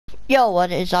Yo,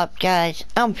 what is up, guys?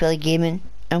 I'm Philly Gaming,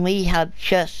 and we have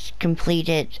just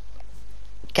completed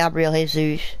Gabriel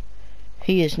Jesus.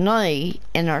 He is now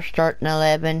in our starting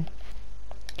 11.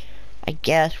 I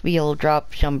guess we'll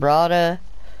drop Sombrada,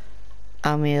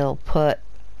 and we'll put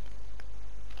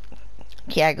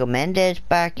Thiago Mendes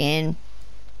back in.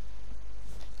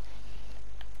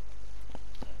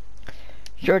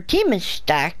 So our team is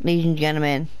stacked, ladies and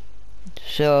gentlemen.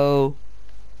 So,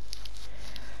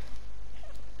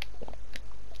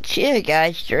 see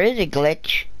guys, there is a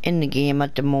glitch in the game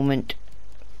at the moment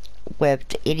with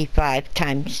the 85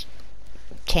 times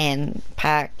 10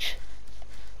 packs.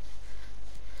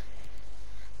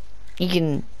 You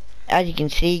can, as you can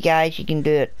see guys, you can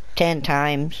do it 10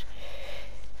 times.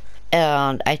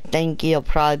 And I think you'll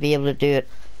probably be able to do it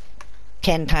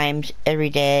 10 times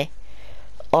every day.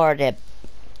 Or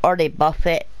they buff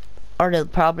it. Or they'll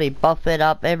probably buff it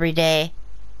up every day.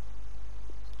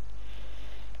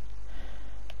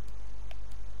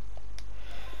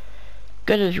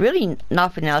 Because there's really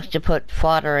nothing else to put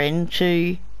fodder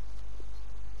into.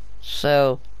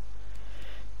 So,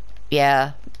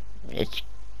 yeah, it's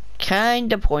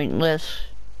kinda pointless.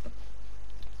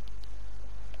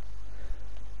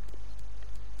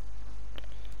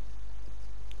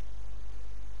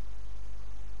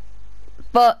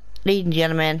 But, ladies and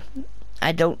gentlemen,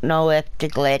 I don't know if the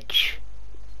glitch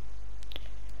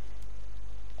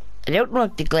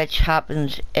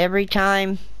happens every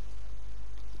time.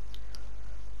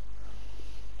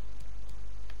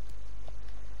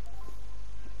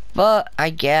 But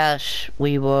I guess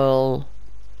we'll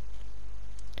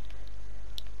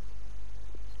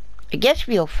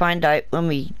find out when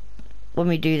we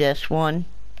do this one.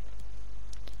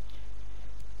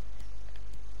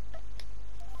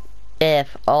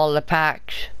 If all the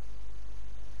packs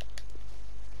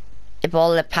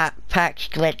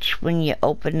glitch when you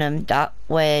open them. That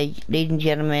way, ladies and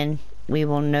gentlemen, we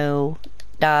will know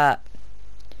that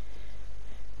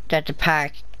the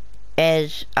pack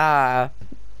is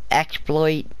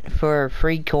exploit for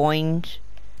free coins.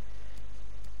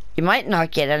 You might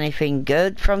not get anything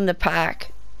good from the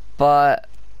pack, but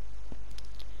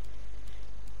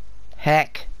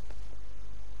heck,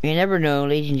 you never know,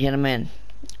 ladies and gentlemen,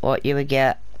 what you would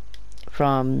get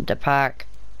from the pack.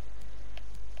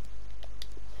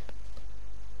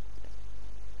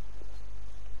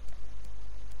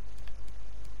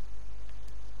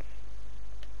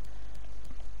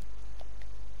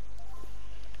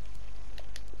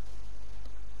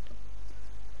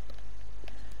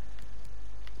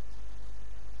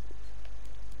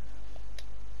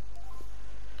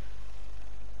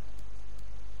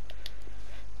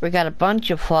 We got a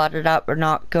bunch of fodder that we're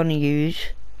not gonna use.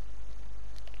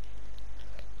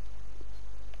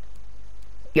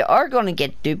 You are gonna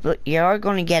get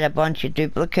a bunch of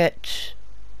duplicates,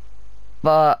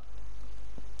 but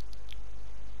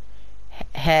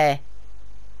hey,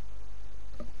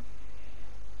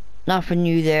 nothing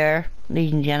new there,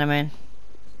 ladies and gentlemen.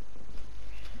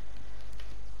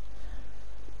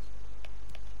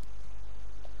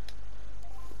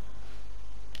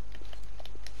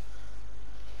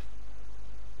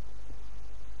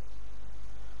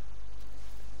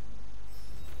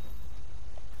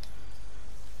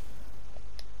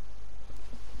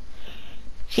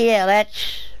 So yeah,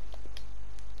 let's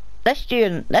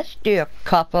do a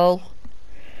couple.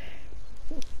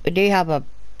 We do have a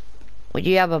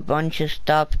bunch of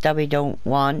stuff that we don't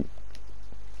want.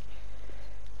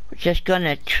 We're just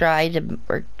gonna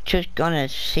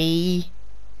see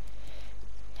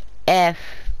if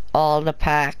all the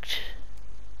packs,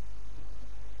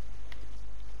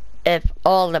 if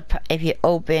you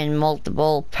open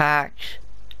multiple packs,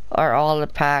 or all the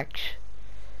packs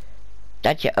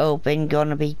that you open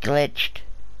gonna be glitched.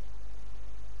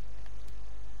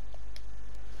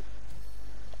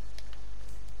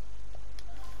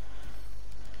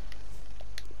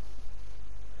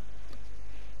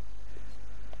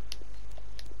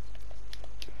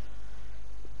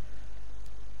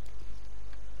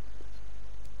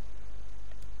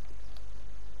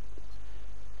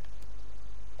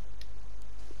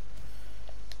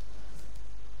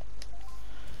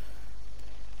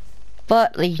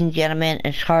 But, ladies and gentlemen,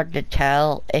 it's hard to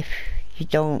tell if you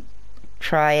don't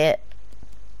try it.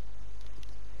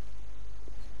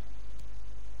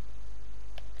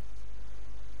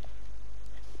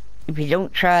 If you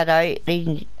don't try it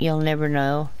out, you'll never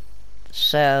know.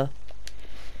 So,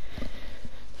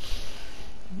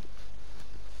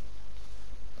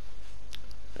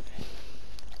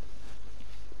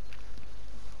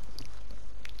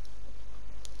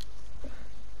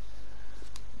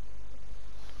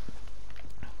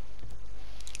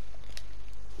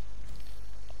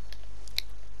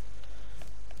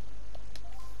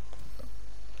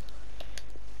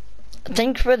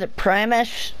 think for the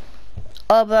premise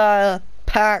of a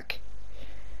park,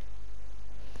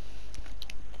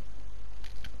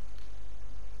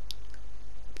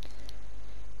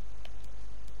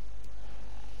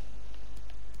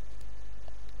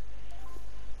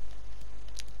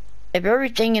 if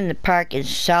everything in the park is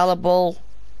sellable,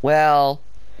 well,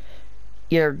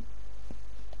 you're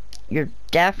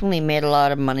definitely made a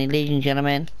lot of money, ladies and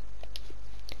gentlemen.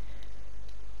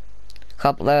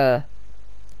 Couple of,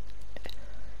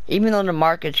 even though the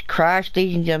market's crashed,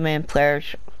 ladies and gentlemen,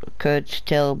 players could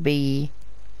still be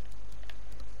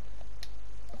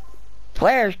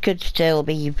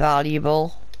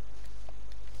valuable.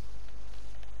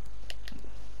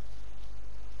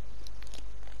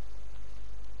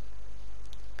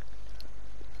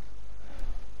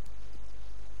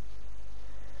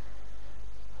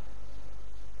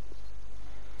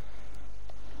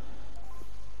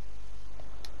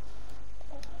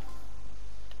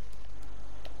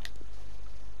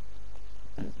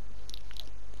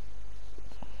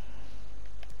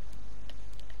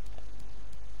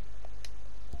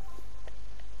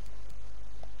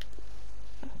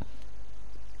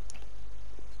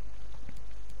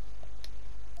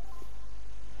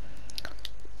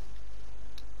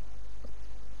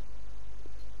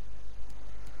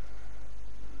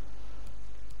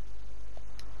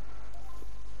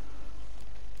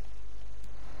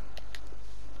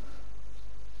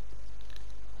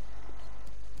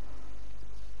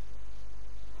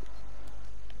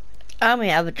 We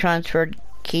have a transferred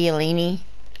Chiellini.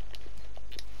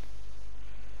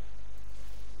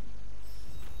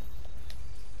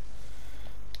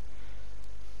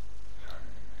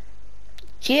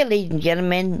 Here, ladies and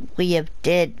gentlemen, we have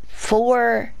did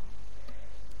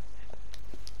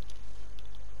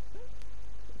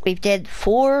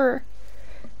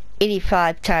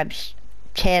 485 times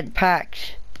 10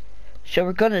 packs. So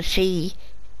we're gonna see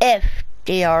if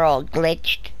they are all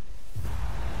glitched.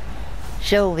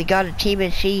 So we got a team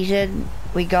of season,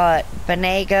 we got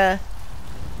Banega.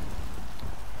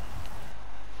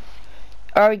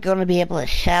 Are we gonna be able to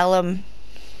sell them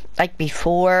like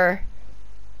before?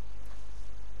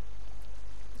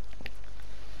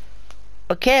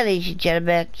 Okay, ladies and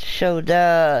gentlemen, so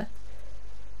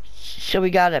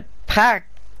we got a pack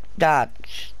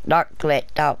that's not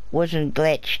glitched, that wasn't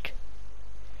glitched.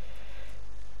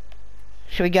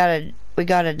 So we got a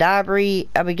Dabry,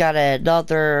 and we got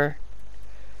another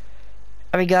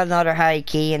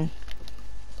Hurricane.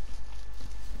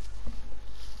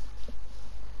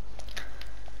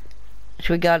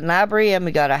 So we got an Dabry and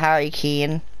we got a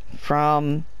Hurricane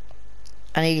from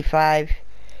an 85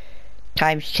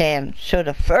 times 10. So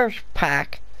the first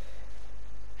pack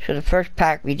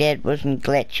we did wasn't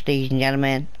glitched, ladies and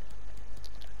gentlemen.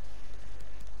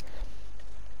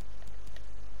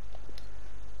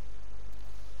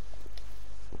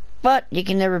 But you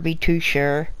can never be too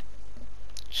sure.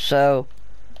 So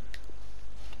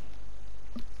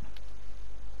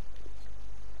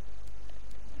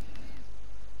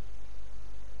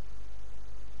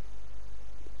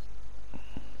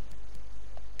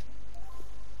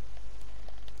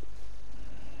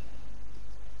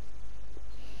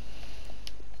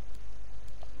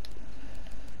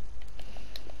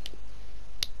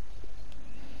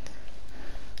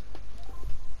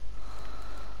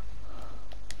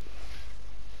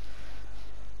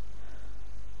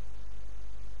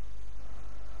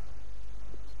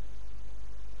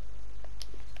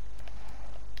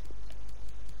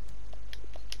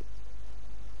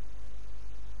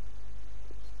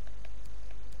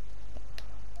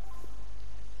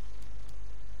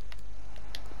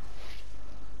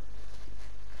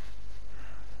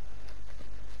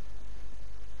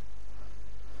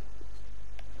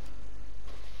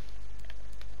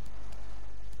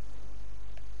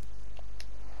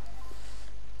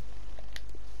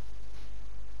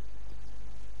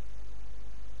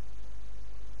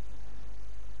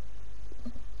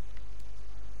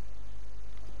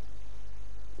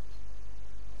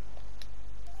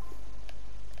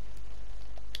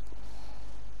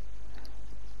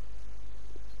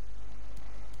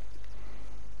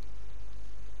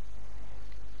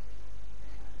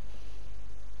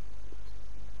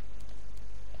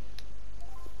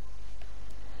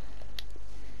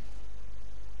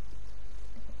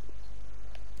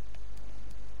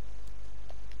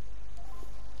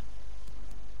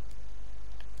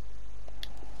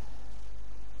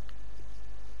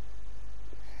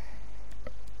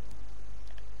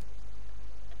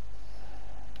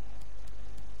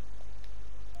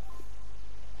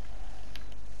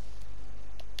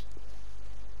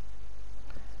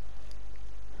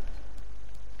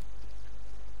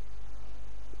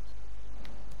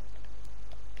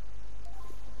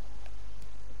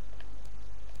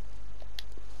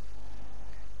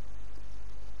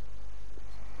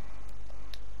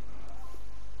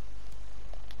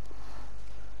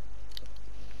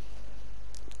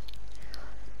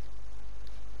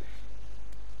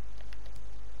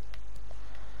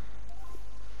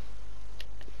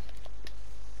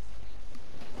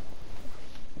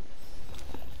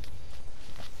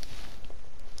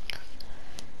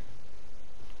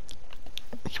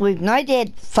So we've now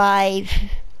did 5.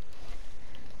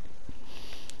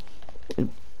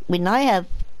 We now have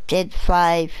did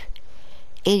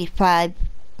 85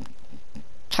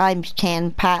 times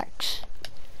 10 packs.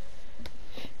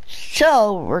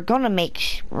 So we're gonna make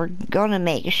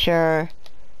sure,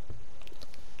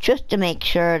 just to make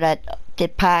sure that the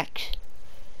packs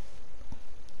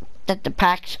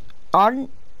aren't,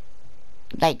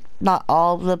 like, not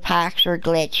all of the packs are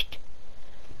glitched,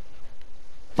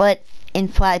 but in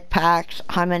 5 packs,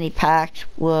 how many packs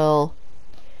will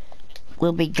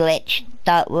be glitched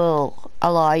that will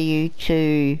allow you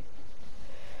to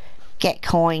get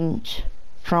coins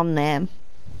from them.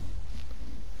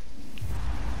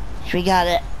 So we got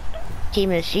a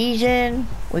team of the season.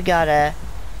 We got a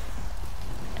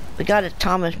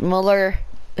Thomas Muller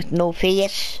with no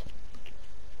face.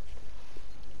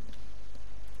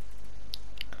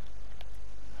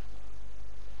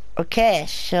 Okay,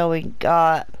 so we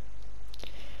got,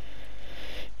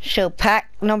 so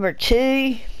pack number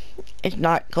 2 is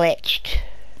not glitched.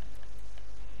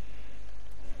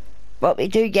 But we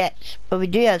do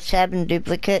have 7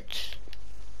 duplicates.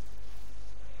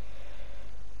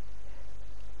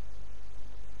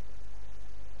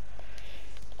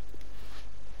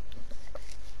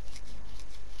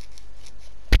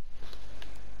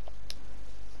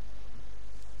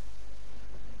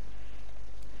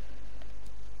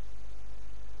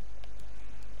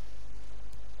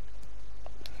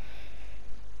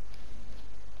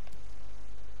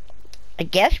 I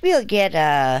guess we'll get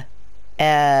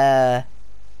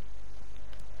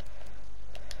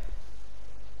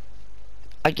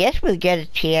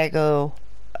Diego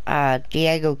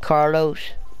Carlos.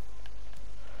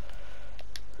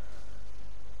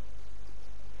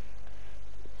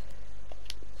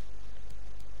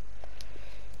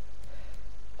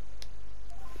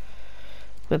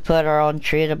 We put our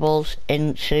untradables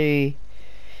into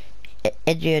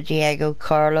Diego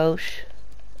Carlos.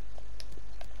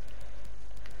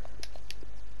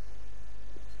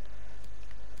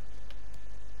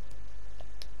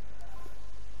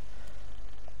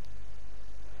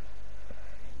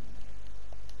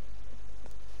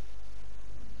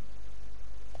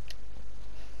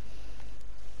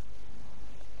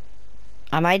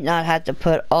 I might not have to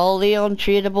put all the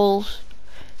untradables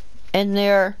in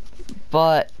there,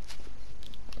 but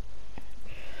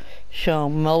so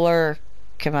Muller,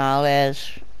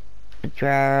 Camales,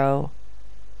 Madraro,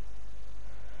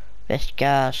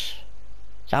 Viscas,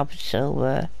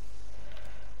 Silva.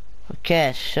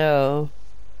 Okay, so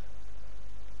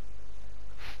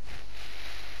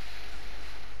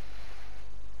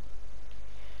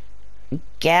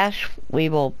guess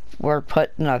we're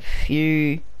putting a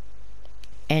few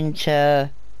into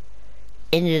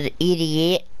the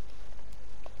 88,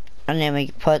 and then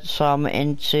we put some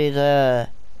into the,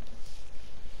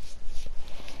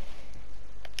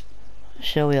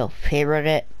 so we'll favorite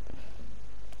it.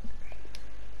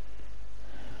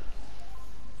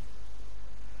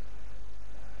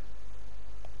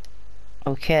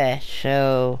 Okay,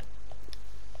 so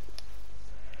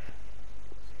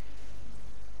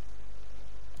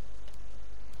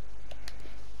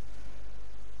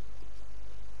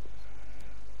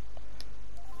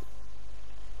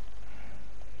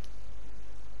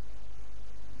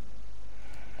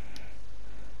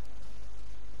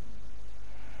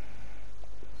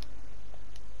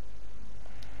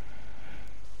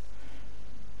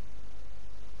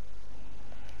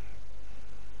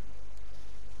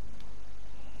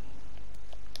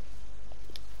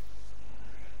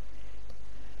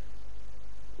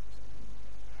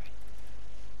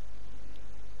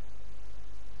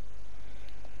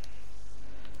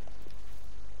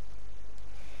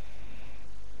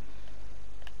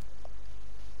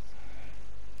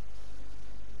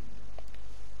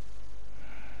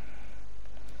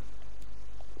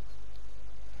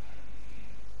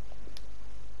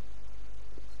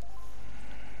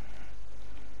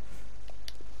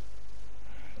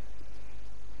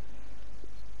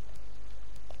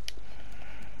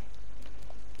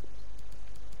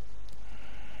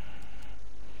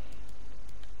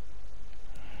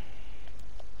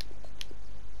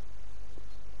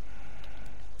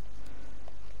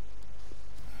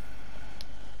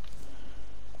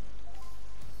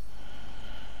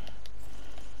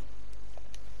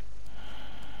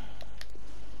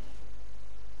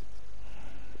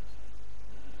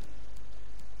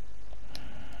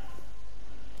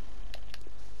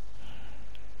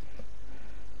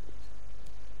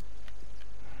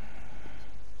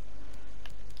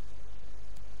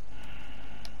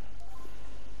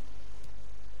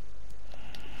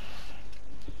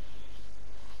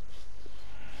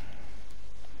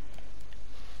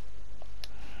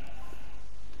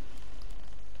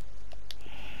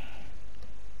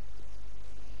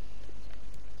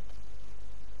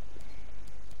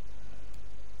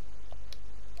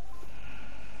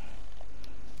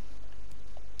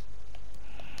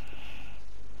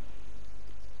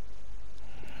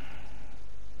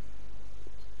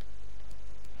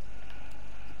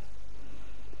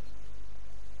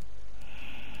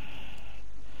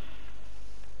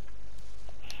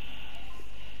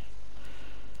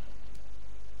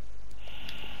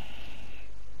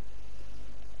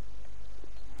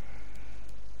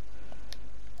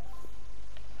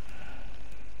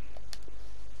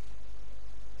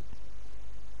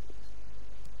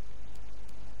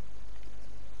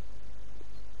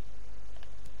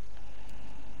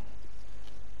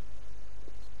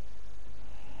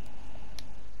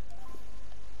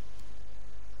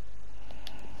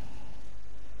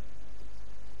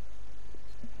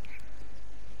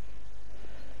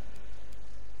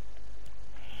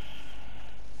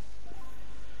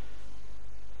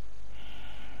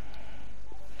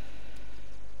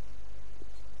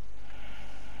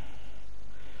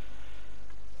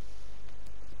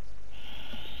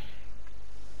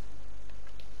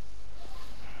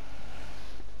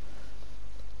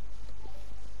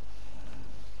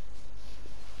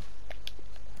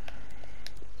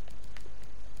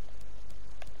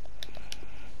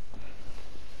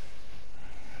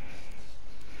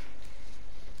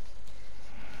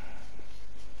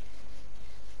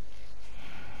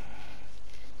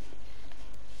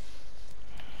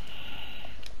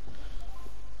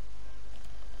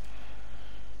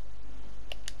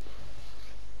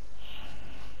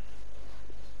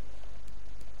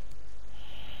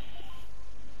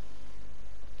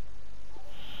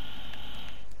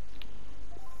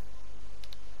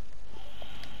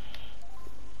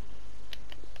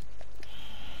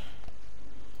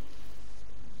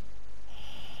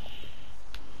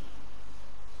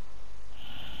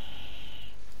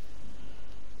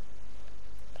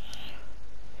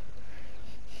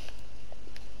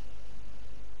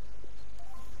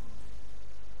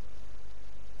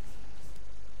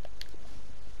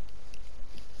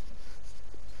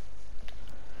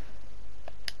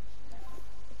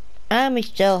And we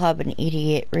still have an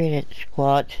 88 rated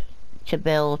squad to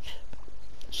build.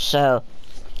 So,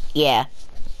 yeah.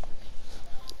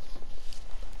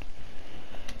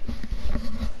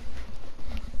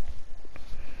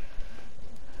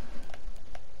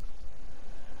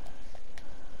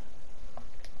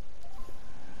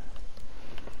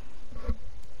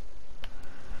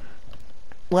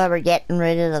 Well, we're getting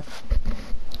rid of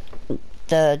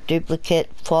the duplicate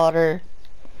fodder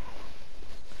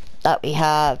that we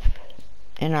have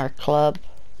in our club.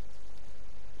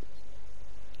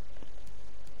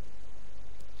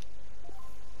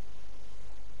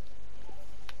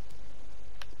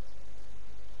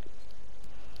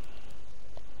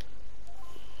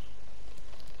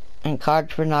 And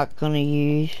cards we're not going to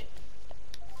use.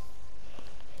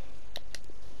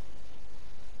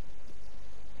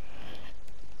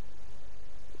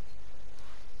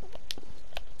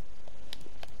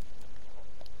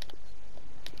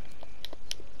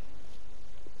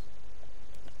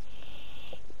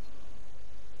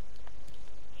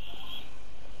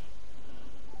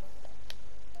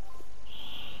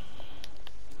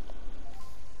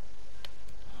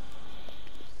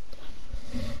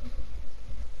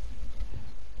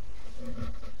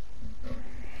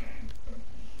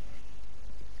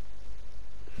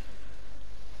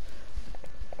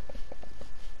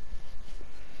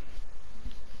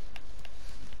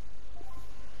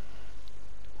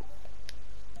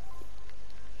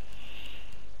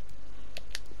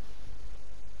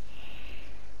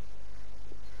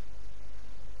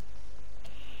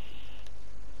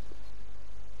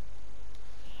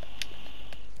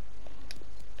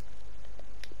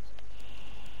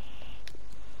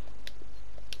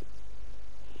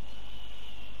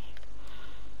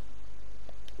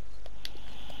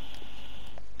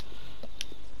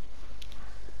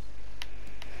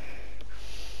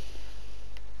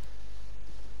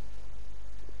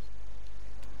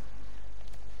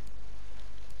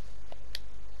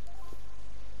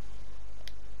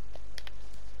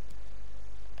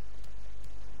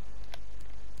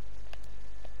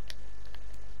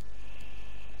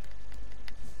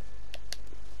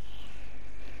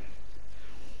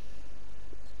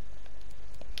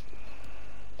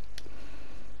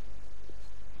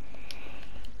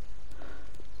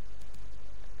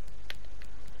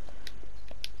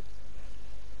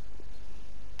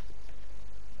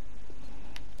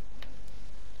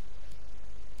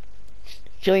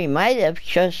 So you might have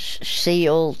just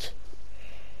sealed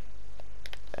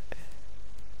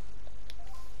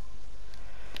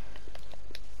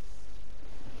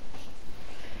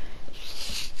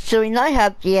so we now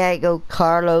have Diego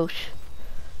Carlos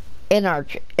in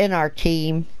our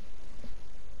team.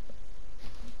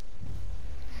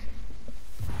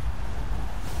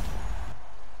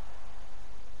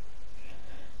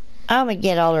 I'm gonna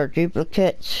get all our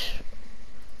duplicates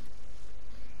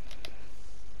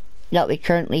that we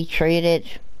currently traded.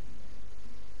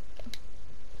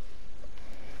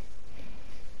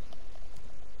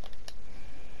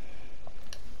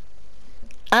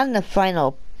 And the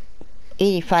final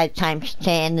 85 times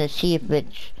 10 to see if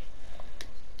it's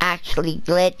actually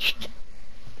glitched.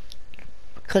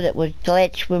 Because it was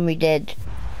glitched when we did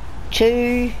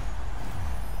 2.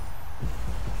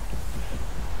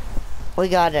 We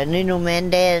got a Nuno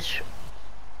Mendes.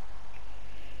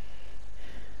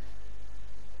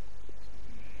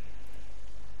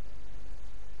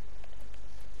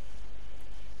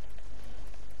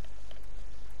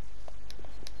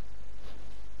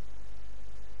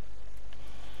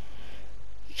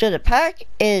 So the pack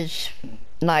is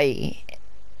now,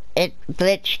 it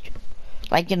glitched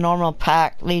like a normal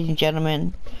pack, ladies and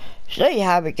gentlemen. So there you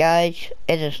have it, guys.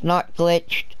 It is not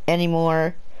glitched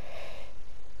anymore.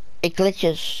 It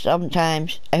glitches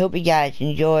sometimes. I hope you guys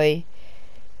enjoy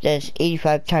this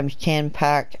 85 times 10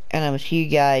 pack, and I will see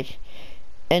you guys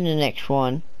in the next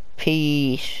one.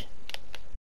 Peace.